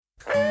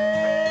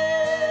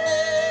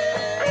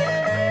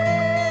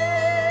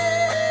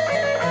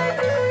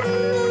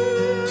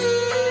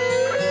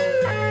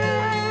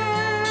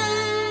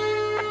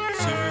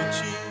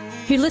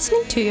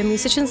listening to a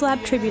Musicians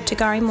Lab tribute to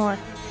Gary Moore.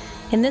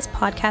 In this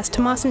podcast,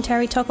 Tomas and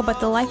Terry talk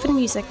about the life and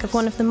music of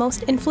one of the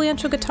most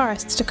influential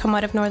guitarists to come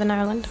out of Northern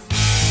Ireland.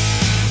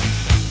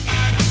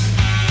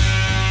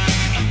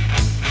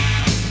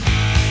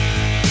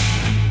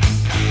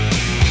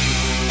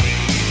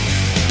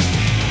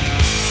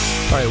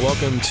 All right,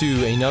 welcome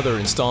to another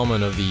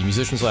installment of the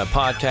Musicians Lab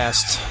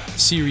podcast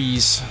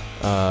series.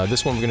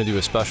 This one we're going to do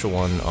a special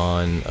one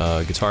on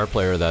a guitar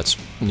player that's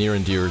near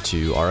and dear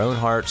to our own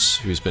hearts,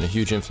 who's been a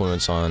huge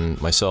influence on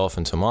myself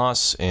and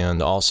Tomas,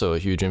 and also a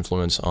huge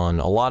influence on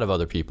a lot of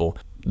other people.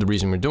 The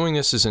reason we're doing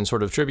this is in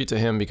sort of tribute to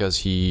him because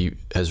he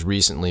has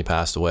recently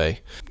passed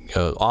away.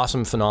 An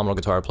awesome, phenomenal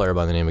guitar player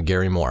by the name of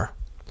Gary Moore.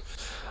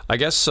 I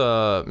guess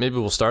maybe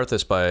we'll start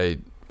this by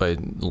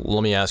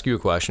let me ask you a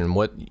question.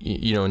 What,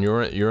 you know, in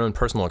your own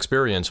personal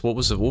experience, what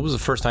was the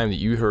first time that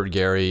you heard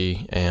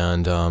Gary?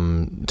 And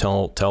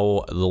tell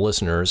the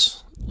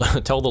listeners,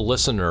 tell the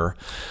listener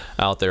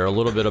out there a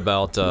little bit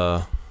about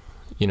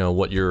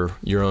what your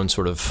own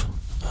sort of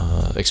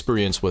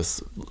experience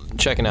with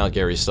checking out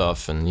Gary's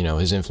stuff and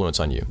his influence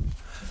on you.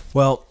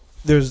 Well,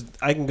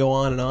 I can go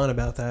on and on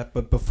about that,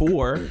 but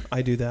before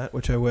I do that,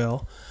 which I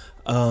will,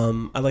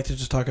 I'd like to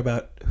just talk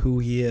about who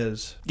he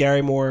is.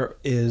 Gary Moore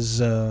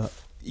is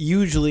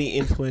hugely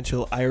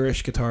influential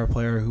Irish guitar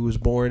player who was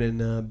born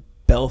in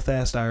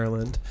Belfast,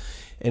 Ireland,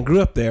 and grew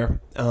up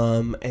there.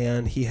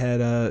 And he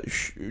had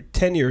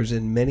tenures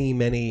in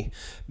many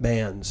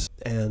bands,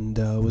 and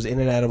was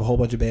in and out of a whole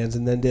bunch of bands,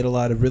 and then did a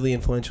lot of really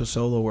influential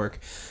solo work.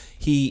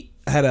 He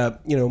had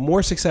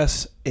more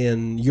success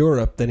in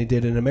Europe than he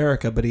did in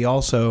America, but he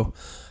also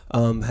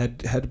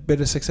had a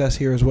bit of success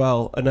here as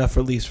well, enough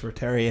at least for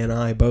Terry and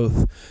I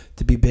both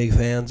to be big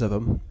fans of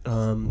him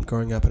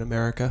growing up in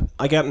America.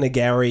 I got into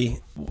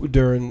Gary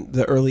during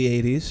the early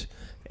 80s,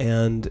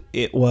 and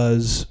it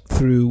was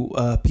through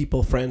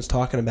friends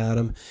talking about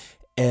him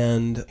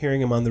and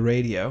hearing him on the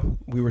radio.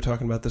 We were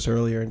talking about this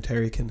earlier, and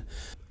Terry can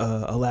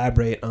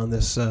elaborate on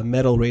this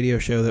metal radio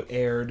show that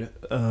aired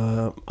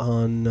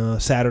on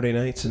Saturday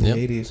nights in the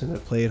 80s, and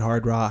it played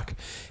hard rock.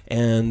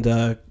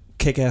 And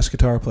kick-ass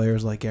guitar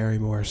players like Gary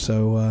Moore.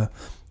 So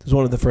it was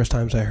one of the first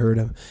times I heard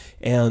him.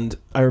 And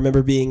I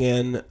remember being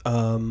in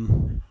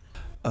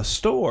a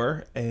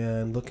store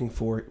and looking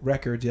for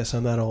records. Yes,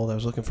 I'm not old. I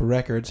was looking for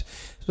records.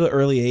 It was the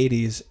early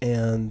 80s,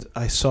 and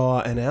I saw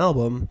an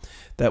album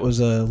that was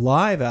a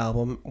live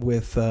album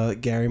with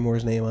Gary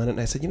Moore's name on it. And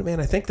I said,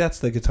 man, I think that's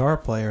the guitar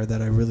player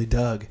that I really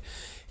dug.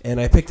 And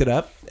I picked it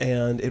up,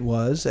 and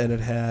it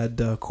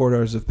had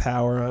Corridors of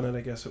Power on it, I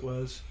guess it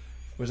was.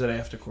 Was it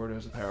after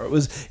Corridors of Power?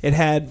 It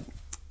had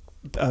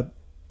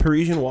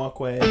Parisian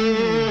Walkway.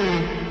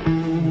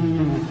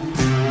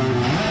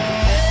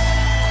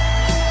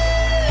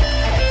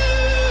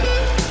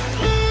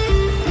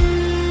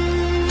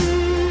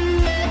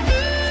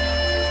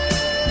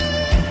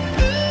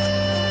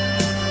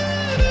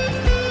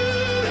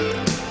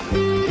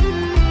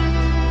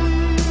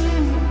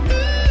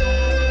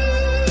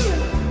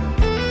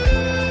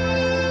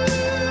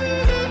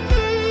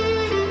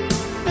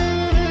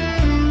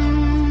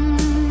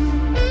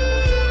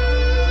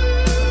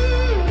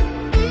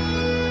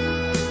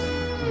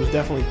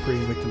 Definitely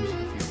pre-Victims of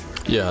the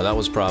Future. Yeah, that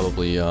was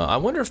probably. I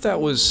wonder if there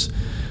was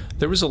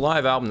a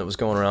live album that was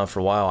going around for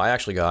a while. I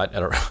actually got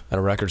at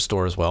a record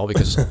store as well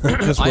because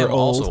I am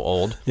also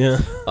old. Yeah.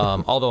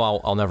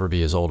 Although I'll never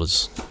be as old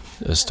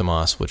as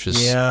Tomas, which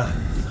is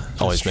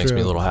always makes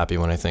me a little happy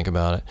when I think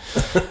about it.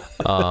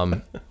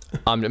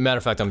 Matter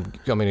of fact, I'm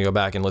going to go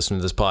back and listen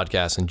to this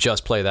podcast and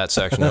just play that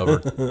section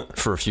over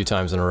for a few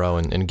times in a row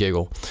and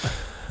giggle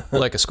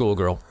like a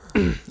schoolgirl.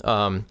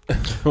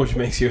 Which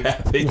makes you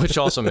happy. Which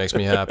also makes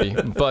me happy.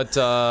 But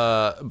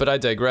I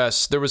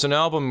digress. There was an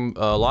album,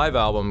 a live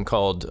album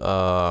called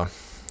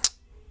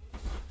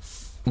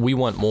We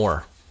Want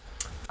More.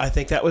 I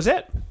think that was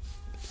it.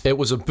 It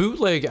was a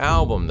bootleg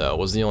album, though,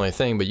 was the only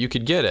thing, but you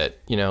could get it.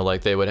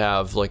 Like they would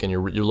have, like in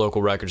your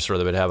local record store,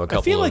 they would have a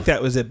couple. I feel like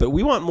that was it, but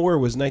We Want More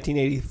was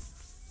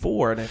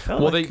 1984, and I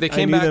felt they came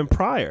I knew back them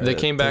prior. They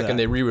came back and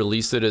they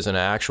re-released it as an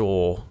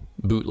actual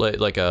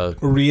bootleg, like a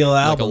real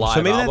album. Like a live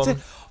so maybe album. That's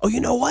it. Oh, you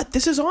know what?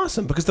 This is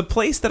awesome because the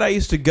place that I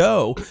used to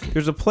go,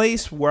 there's a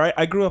place where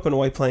I grew up in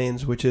White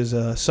Plains, which is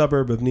a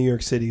suburb of New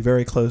York City,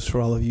 very close for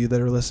all of you that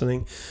are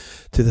listening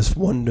to this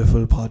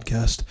wonderful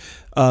podcast.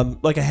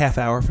 Like a half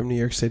hour from New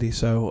York City.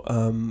 So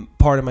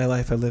part of my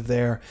life I lived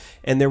there.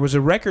 And there was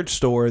a record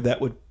store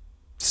that would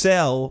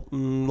sell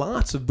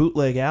lots of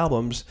bootleg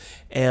albums,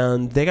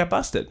 and they got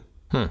busted.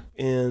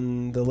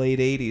 In the late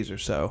 80s or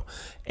so.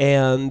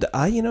 And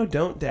I,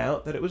 don't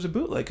doubt that it was a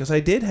bootleg because I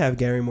did have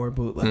Gary Moore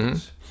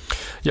bootlegs. Mm-hmm.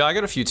 Yeah, I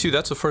got a few too.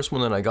 That's the first one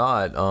that I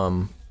got.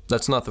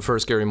 That's not the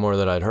first Gary Moore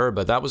that I'd heard,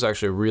 but that was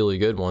actually a really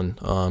good one.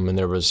 And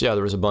there was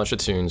a bunch of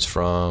tunes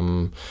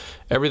from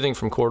everything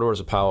from Corridors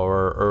of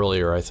Power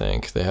earlier, I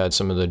think. They had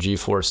some of the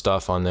G4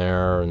 stuff on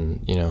there,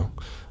 and,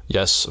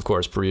 yes, of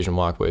course, Parisian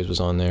Walkways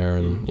was on there,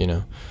 and,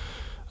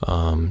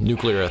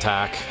 Nuclear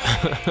Attack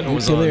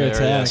was on there.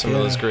 Attack, some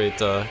of those great.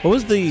 What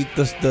was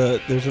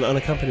there's an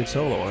unaccompanied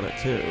solo on it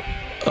too.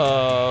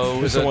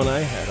 Was the one I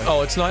had?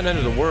 Oh, it's not End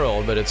of the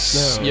World, but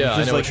it's I know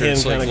like what you're him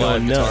saying. kinda Live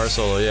going guitar nuts.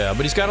 solo, yeah.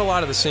 But he's got a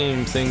lot of the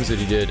same things that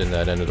he did in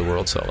that End of the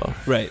World solo.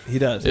 Right, he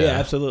does. Yeah. Yeah,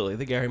 absolutely.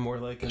 The Gary Moore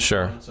like and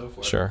Sure, so on and so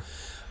forth. sure.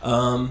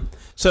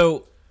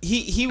 So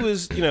he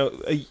was,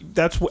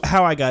 that's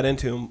how I got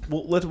into him.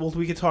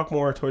 We could talk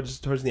more towards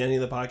the end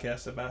of the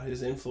podcast about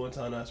his influence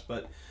on us,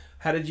 but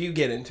how did you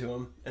get into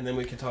him? And then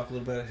we can talk a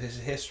little bit about his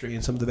history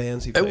and some of the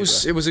bands he played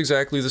with. It was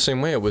exactly the same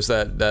way. It was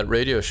that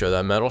radio show,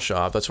 that Metal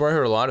Shop. That's where I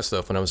heard a lot of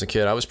stuff when I was a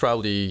kid. I was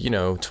probably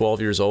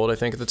 12 years old, I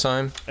think, at the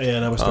time. Yeah,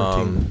 and I was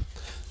 13.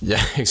 Yeah,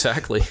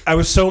 exactly. I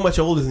was so much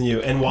older than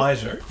you and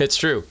wiser. It's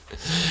true.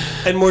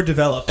 And more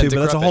developed, too, And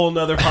but that's a decrepit. whole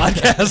nother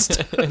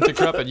podcast. And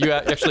decrepit. You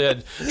actually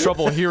had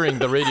trouble hearing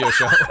the radio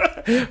show.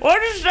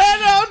 What is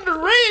that on the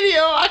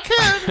radio? I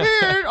can't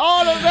hear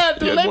all of that.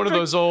 You had one of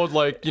those old,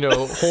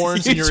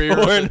 horns in your ears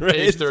Horn at age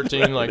raised. 13,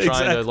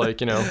 trying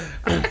to,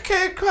 I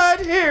can't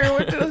quite hear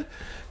what the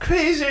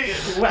crazy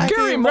wacky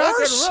Gary rock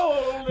Morse? and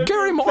roll that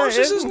Gary they're Morse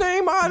is his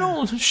playing. name? I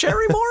don't...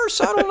 Sherry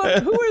Morse? I don't know.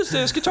 Who is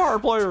this guitar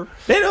player?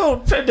 They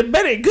don't play the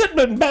Benny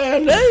Goodman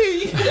band.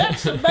 Hey,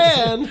 that's the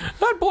band.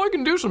 That boy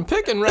can do some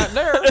picking right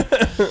there.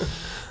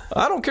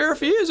 I don't care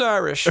if he is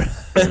Irish.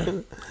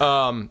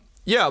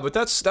 Yeah, but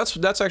that's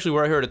actually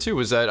where I heard it too.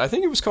 Was that I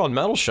think it was called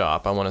Metal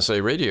Shop. I want to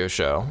say radio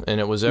show, and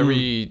it was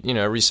every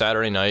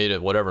Saturday night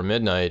at whatever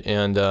midnight.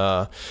 And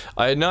I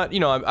had not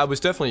I was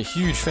definitely a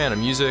huge fan of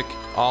music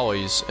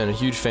always, and a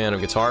huge fan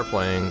of guitar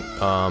playing.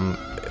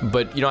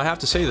 But I have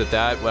to say that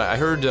I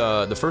heard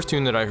the first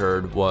tune that I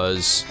heard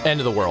was End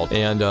of the World,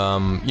 and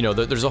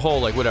there's a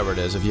whole whatever it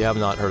is. If you have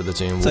not heard the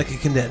tune, It's like a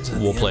condenser.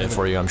 we'll play it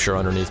for you. I'm sure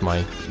underneath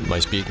my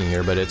speaking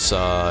here, but it's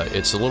a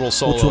little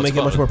solo. Which will make It's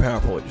it much called- more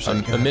powerful. What you're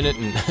saying. a minute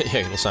and yeah,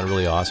 it'll sound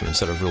really awesome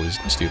instead of really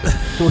stupid.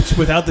 Which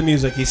without the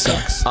music, he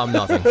sucks. I'm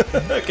nothing.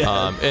 Okay.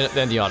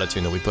 And the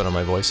auto-tune that we put on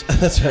my voice.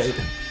 That's right.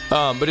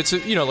 But it's a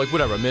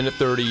minute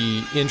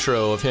 30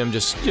 intro of him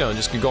just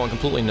going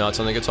completely nuts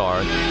on the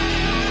guitar.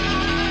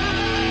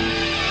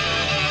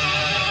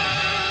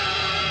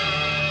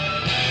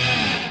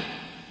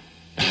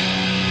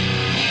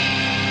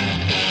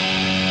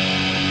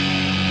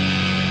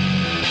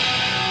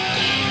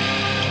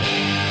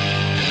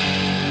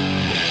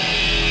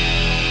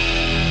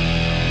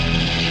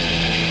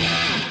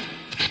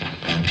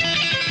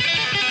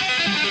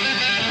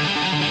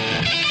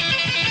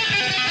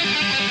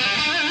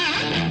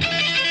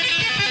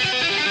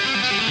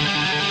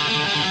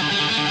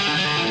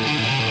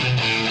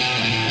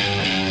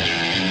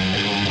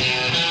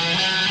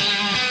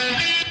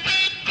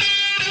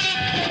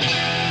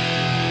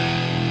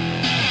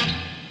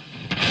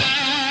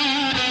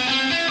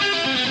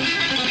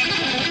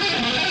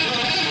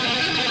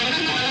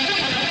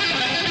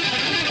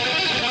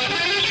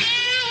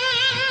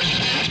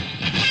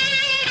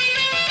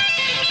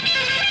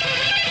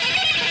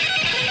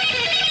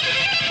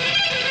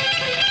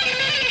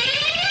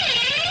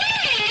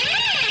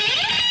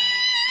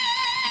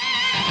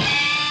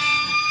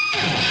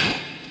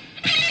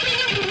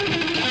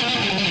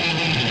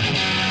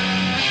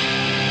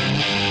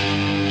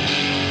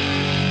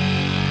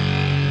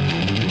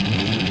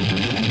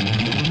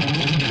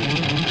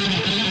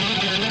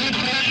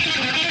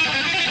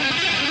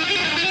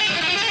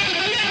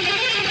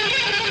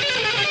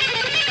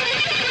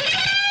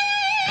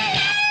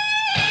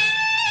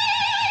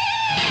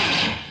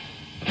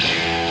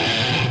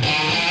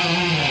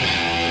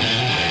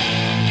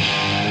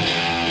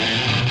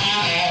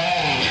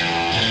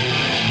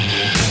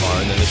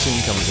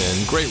 Tune comes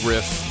in, great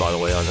riff by the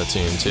way on the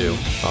tune too,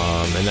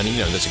 and then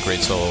there's a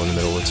great solo in the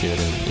middle of the tune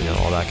and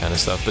all that kind of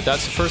stuff. But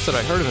that's the first that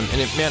I heard of him, and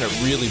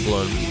it really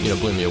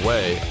blew me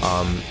away.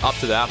 Up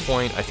to that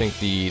point, I think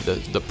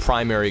the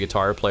primary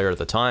guitar player at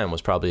the time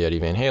was probably Eddie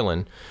Van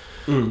Halen,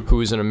 who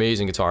is an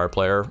amazing guitar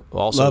player.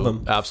 Also, Love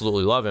him.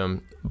 Absolutely love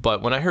him.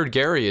 But when I heard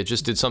Gary, it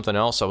just did something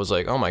else. I was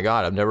like, oh my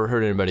god, I've never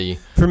heard anybody.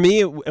 For me,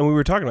 and we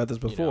were talking about this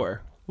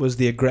before, was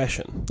the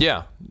aggression.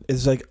 Yeah.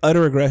 It's like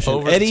utter aggression.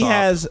 Over the Eddie top.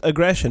 has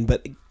aggression,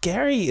 but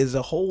Gary is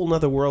a whole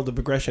nother world of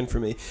aggression for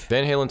me.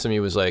 Van Halen to me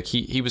was like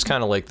he was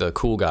kind of like the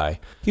cool guy.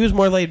 He was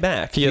more laid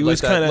back. He had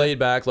was that kind of laid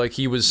back, like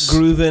he was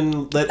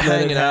grooving,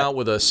 hanging out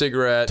with a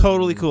cigarette.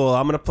 Totally cool.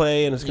 I'm gonna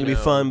play, and it's gonna be know,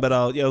 fun, but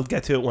I'll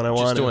get to it when I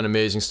want. Just doing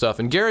amazing stuff.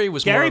 And Gary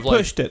was more Gary of like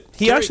pushed it.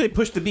 He Gary- actually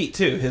pushed the beat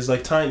too. His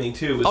timing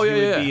too. Was Oh, yeah, he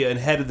would yeah. be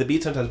ahead of the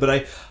beat sometimes,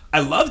 but I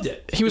loved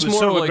it. He was It more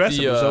so like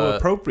aggressive, the, it was so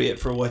appropriate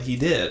for what he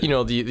did.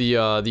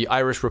 the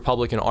Irish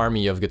Republican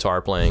Army of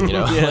guitar playing.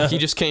 Yeah. He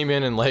just came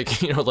in and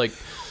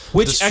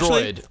Which destroyed.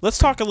 actually, let's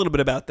talk a little bit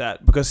about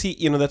that because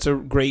he, that's a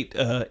great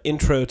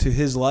intro to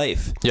his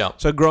life. Yeah.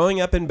 So growing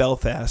up in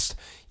Belfast,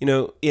 he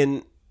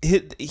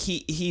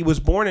was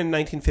born in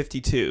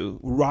 1952,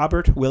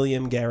 Robert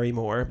William Gary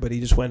Moore, but he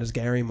just went as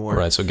Gary Moore.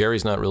 Right. So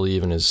Gary's not really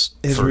even his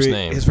first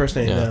name. His first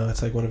name, Yeah. no,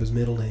 it's like one of his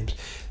middle names.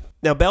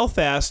 Now,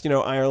 Belfast,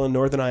 Ireland,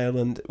 Northern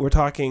Ireland, we're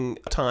talking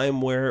a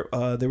time where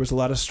there was a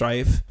lot of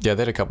strife, Yeah,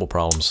 they had a couple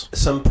problems.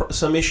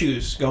 some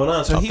issues going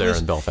on. So Up there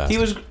in Belfast.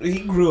 He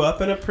grew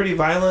up in a pretty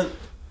violent,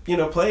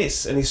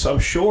 place, and I'm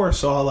sure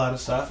saw a lot of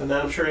stuff, and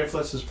that I'm sure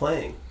influenced his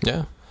playing.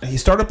 Yeah. he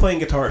started playing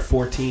guitar at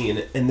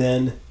 14, and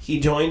then he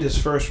joined his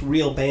first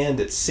real band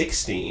at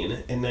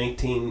 16 in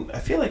I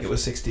feel like it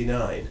was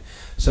 69.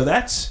 So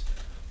that's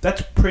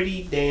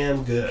pretty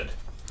damn good.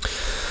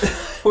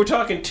 We're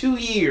talking 2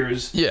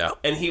 years. Yeah.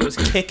 And he was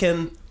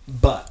kicking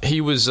butt.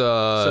 He was.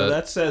 So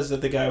that says that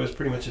the guy was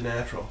pretty much a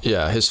natural.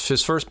 Yeah,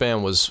 his first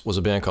band was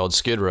a band called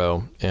Skid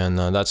Row, and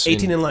that's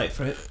 18 in Life,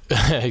 right?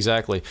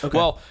 Exactly. Okay.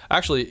 Well,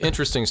 actually,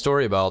 interesting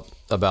story about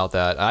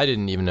that. I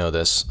didn't even know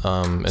this.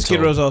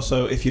 Skid Row's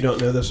also, if you don't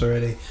know this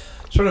already,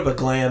 sort of a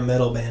glam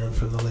metal band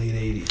from the late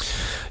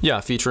 80s. Yeah,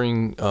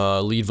 featuring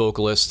lead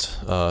vocalist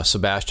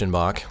Sebastian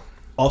Bach.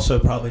 Also,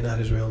 probably not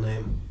his real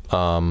name.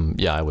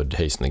 Yeah, I would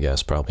hasten to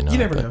guess, probably not. You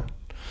never know.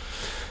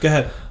 Go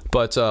ahead.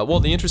 But well,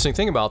 the interesting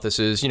thing about this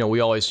is, we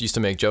always used to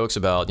make jokes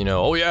about,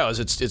 oh yeah, is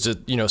it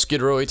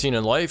Skid Row 18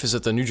 in Life? Is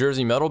it the New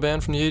Jersey metal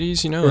band from the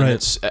 80s? Right. And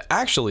it's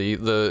actually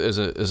as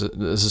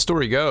the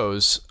story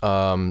goes,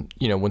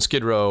 when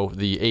Skid Row,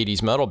 the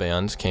 80s metal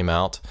band, came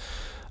out,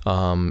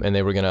 and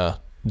they were gonna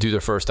do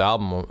their first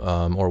album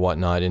or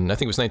whatnot, and I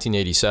think it was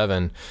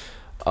 1987.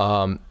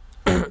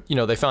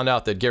 They found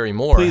out that Gary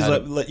Moore. Please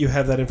let you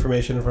have that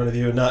information in front of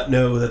you and not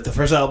know that the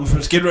first album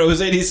from Skid Row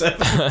was 87.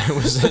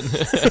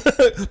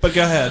 But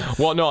go ahead.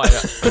 Well, no,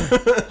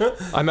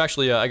 I'm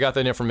actually I got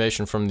that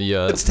information from the.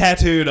 It's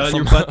tattooed on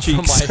your butt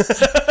cheeks.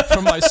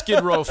 From my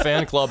Skid Row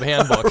fan club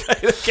handbook.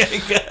 Right, okay,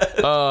 good.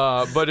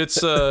 But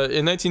it's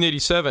in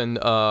 1987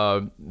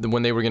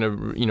 when they were going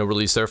to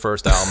release their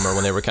first album, or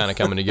when they were kind of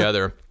coming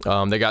together.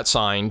 They got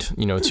signed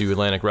to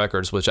Atlantic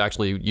Records, which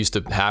actually used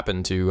to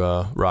happen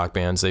to rock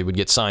bands. They would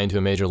get signed to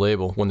a major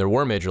label when there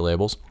were major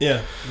labels.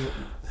 Yeah.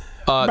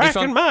 Back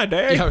in my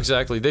day. Yeah,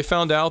 exactly. They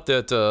found out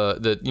that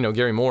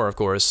Gary Moore, of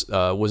course,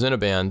 was in a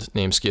band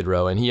named Skid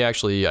Row, and he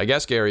actually, I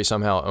guess Gary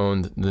somehow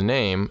owned the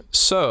name.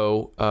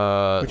 So,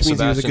 which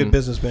means he was a good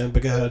businessman.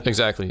 But go ahead.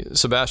 Exactly.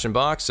 Sebastian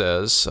Bach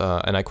says,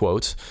 and I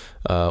quote,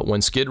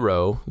 "When Skid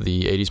Row,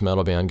 the '80s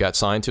metal band, got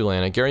signed to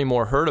Atlantic, Gary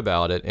Moore heard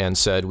about it and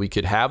said we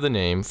could have the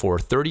name for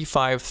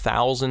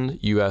 $35,000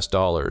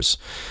 US."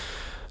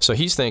 So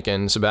he's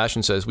thinking.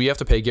 Sebastian says we have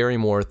to pay Gary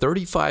Moore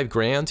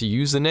 $35,000 to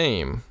use the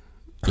name.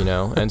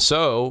 And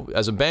so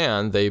as a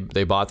band, they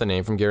bought the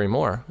name from Gary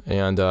Moore,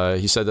 and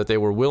he said that they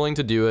were willing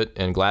to do it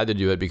and glad to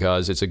do it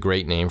because it's a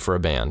great name for a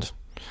band.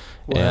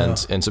 Wow.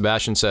 And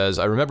Sebastian says,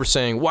 I remember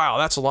saying, "Wow,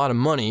 that's a lot of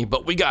money,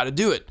 but we got to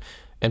do it."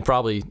 And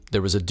probably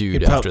there was a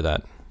dude after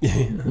that.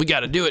 We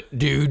got to do it,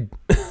 dude.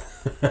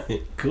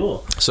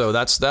 Cool. So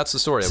that's the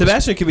story.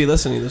 Sebastian could be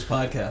listening to this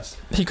podcast.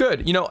 He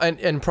could,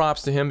 and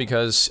props to him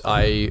because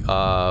I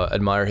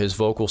admire his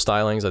vocal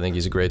stylings. I think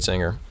he's a great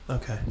singer.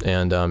 Okay.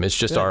 And it's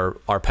just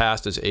our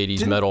past as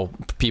 80s metal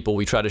people.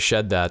 We try to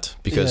shed that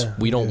because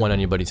we don't want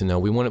anybody to know.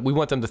 We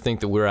want them to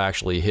think that we're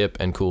actually hip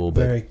and cool.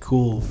 But, very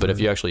cool. But if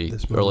you actually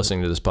are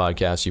listening to this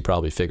podcast, you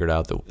probably figured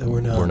out that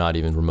we're not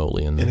even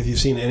remotely in there. And if you've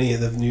seen any of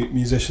the new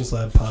Musicians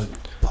Lab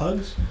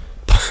pugs?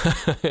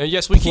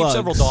 Yes, we keep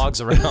several dogs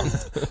around.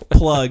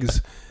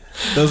 Plugs.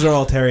 Those are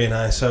all Terry and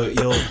I, so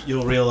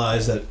you'll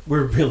realize that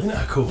we're really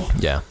not cool.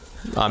 Yeah.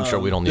 I'm sure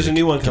we don't need there's to a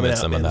new one coming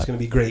out, them man. It's going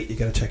to be great. You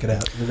got to check it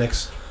out.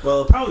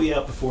 It'll probably be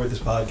out before this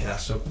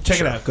podcast, so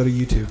check it out. Go to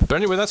YouTube. But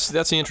anyway, that's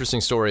the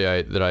interesting story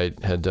that I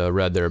had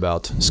read there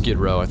about Skid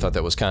Row. I thought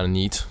that was kind of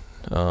neat.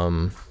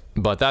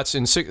 But that's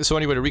so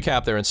anyway, to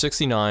recap there, in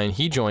 69,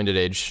 he joined at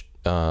age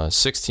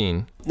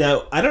 16.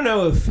 Now, I don't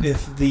know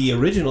if the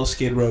original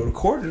Skid Row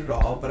recorded it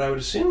all, but I would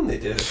assume they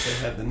did if they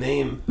had the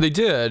name. They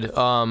did.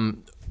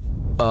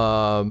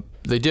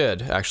 They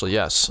did, actually,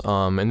 yes.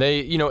 And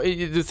they,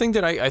 the thing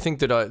that I think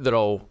that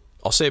I'll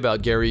say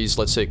about Gary's,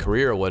 let's say,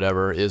 career or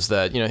whatever, is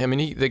that,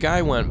 the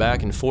guy went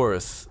back and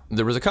forth.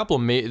 There was a couple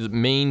of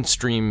main bands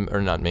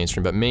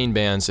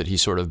that he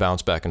sort of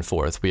bounced back and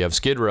forth. We have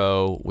Skid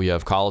Row, we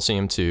have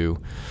Coliseum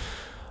 2,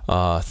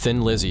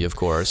 Thin Lizzy, of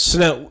course, so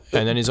now,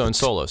 and then his own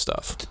solo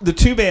stuff. The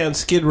two bands,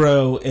 Skid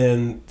Row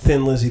and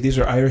Thin Lizzy, these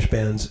are Irish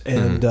bands,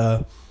 and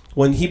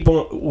when he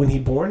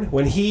joined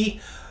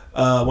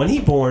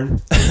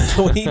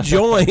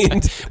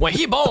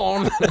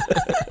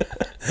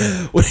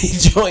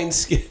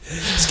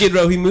Skid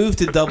Row, he moved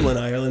to Dublin,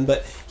 Ireland,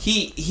 but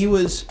he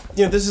was,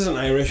 this is an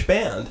Irish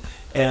band,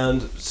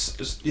 and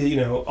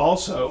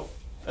also,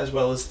 as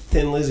well as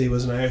Thin Lizzy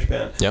was an Irish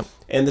band. Yep.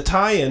 And the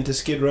tie-in to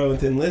Skid Row and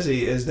Thin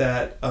Lizzy is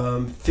that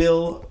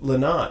Phil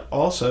Lynott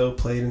also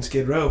played in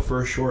Skid Row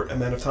for a short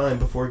amount of time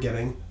before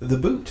getting the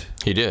boot.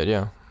 He did,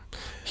 yeah.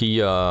 He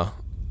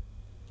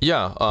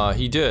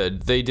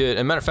did. They did.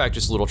 As a matter of fact,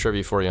 just a little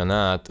trivia for you on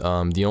that.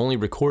 The only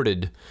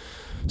recorded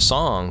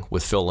song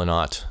with Phil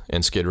Lynott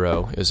and Skid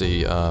Row is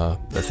a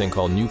thing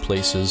called New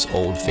Places,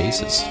 Old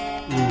Faces.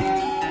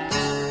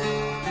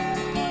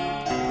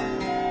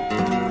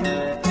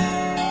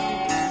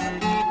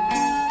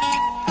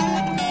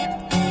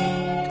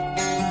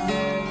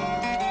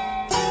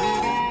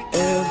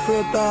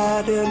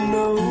 Everybody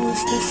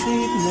knows this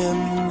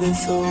evening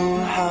this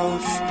old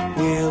house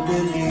will be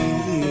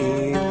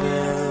leaving.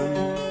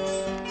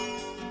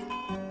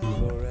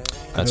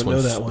 That's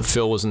when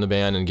Phil was in the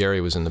band and Gary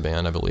was in the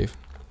band, I believe.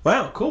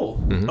 Wow,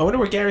 cool. I wonder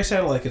what Gary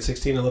sounded like at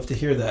 16. I'd love to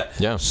hear that.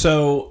 Yeah.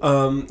 So,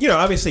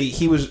 obviously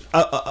he was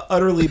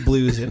utterly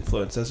blues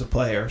influenced as a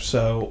player.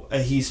 So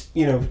he's,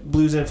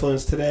 blues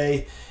influenced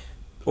today,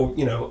 or,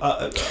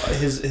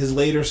 his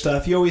later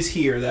stuff. You always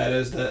hear that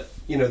as the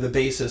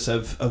basis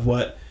of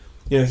what,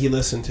 he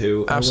listened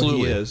to. Absolutely.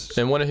 What he is.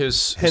 And one of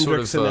his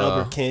Hendrix sort of, and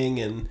Albert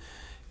King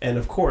and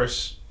of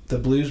course, the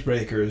Blues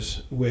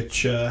Breakers,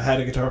 which had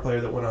a guitar player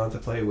that went on to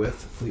play with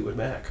Fleetwood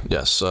Mac.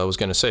 Yes, I was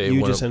going to say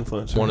Hugest one of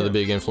influence. The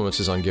big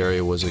influences on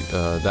Gary was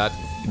that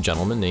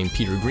gentleman named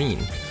Peter Green,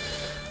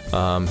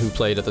 who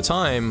played at the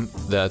time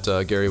that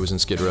Gary was in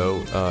Skid Row.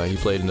 He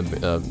played in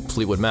the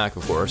Fleetwood Mac,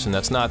 of course, and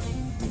that's not.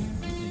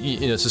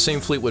 It's the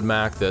same Fleetwood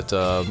Mac that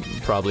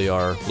probably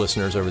our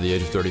listeners over the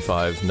age of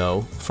 35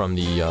 know from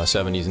the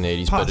 70s and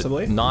 80s,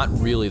 Possibly. but not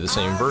really the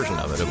same version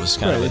of it. It was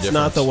kind of a It's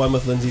different. not the one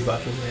with Lindsey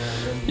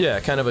Buckingham.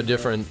 Yeah, kind of a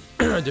different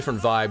vibe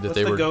that What's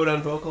they the were. goat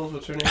on vocals?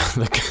 What's her name?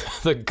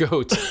 the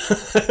goat.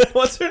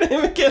 What's her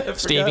name again? I forgot.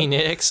 Stevie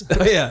Nicks.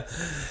 Oh, yeah,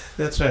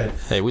 that's right.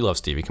 Hey, we love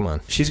Stevie. Come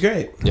on. She's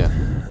great.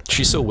 Yeah,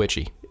 she's so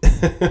witchy.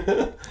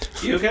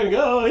 You can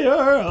go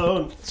your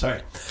own.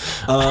 Sorry.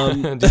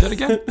 Do that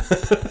again.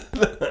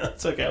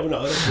 It's okay. Oh,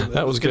 no,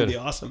 That was gonna good. Be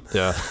awesome.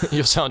 Yeah,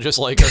 you sound just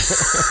like her.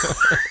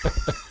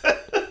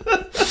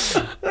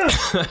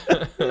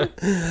 I'm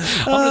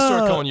gonna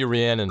start calling you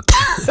Rhiannon.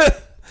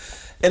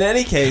 In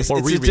any case, Or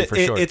Riri for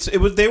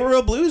short. they were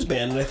a blues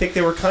band, and I think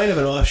they were kind of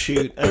an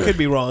offshoot. I could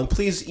be wrong.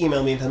 Please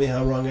email me and tell me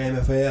how wrong I am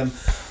if I am.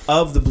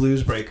 Of the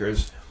Blues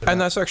Breakers. And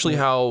that's actually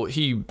how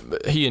he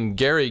and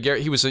Gary,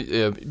 he was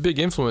a big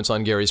influence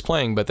on Gary's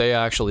playing, but they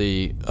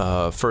actually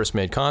first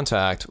made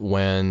contact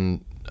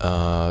when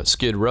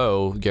Skid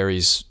Row,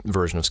 Gary's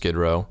version of Skid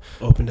Row,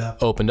 opened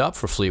up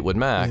for Fleetwood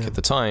Mac. At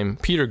the time.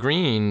 Peter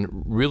Green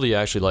really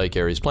actually liked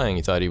Gary's playing.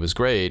 He thought he was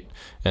great,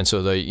 and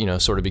so they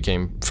sort of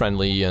became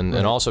friendly. And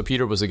also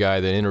Peter was the guy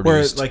that introduced.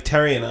 Whereas like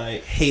Terry and I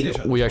hate each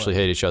other. We actually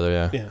hate each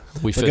other. Yeah.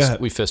 We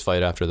fist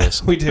fight after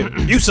this. We do.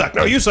 You suck.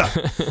 No, you suck.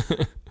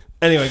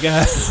 Anyway,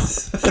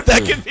 guys,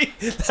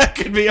 that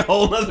could be a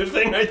whole other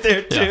thing right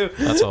there too.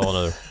 Yeah, that's a whole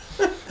other.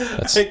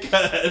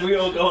 We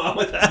won't go on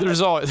with that.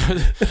 There's always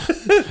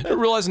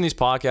realizing these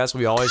podcasts,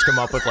 we always come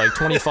up with like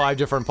 25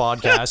 different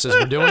podcasts as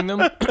we're doing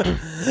them.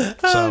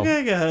 So,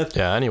 okay, go ahead.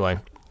 Yeah. Anyway,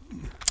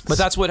 but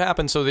that's what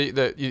happened. So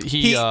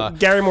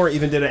Gary Moore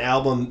even did an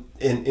album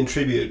in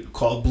tribute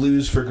called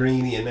Blues for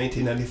Greenie in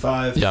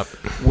 1995. Yep.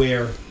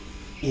 Where,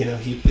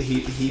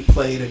 he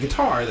played a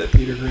guitar that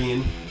Peter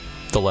Green.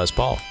 The Les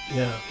Paul.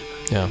 Yeah.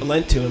 Yeah.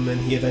 Lent to him, and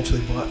he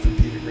eventually bought from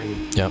Peter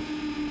Green. Yep.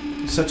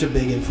 Such a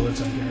big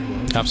influence on Gary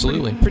Moore.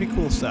 Absolutely. Pretty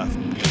cool stuff.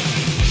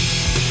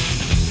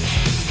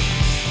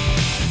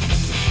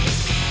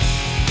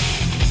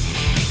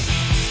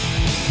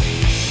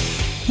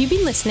 You've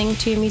been listening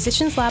to a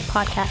Musicians Lab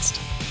podcast.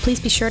 Please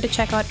be sure to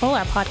check out all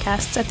our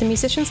podcasts at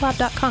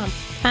themusicianslab.com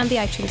and the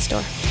iTunes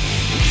Store.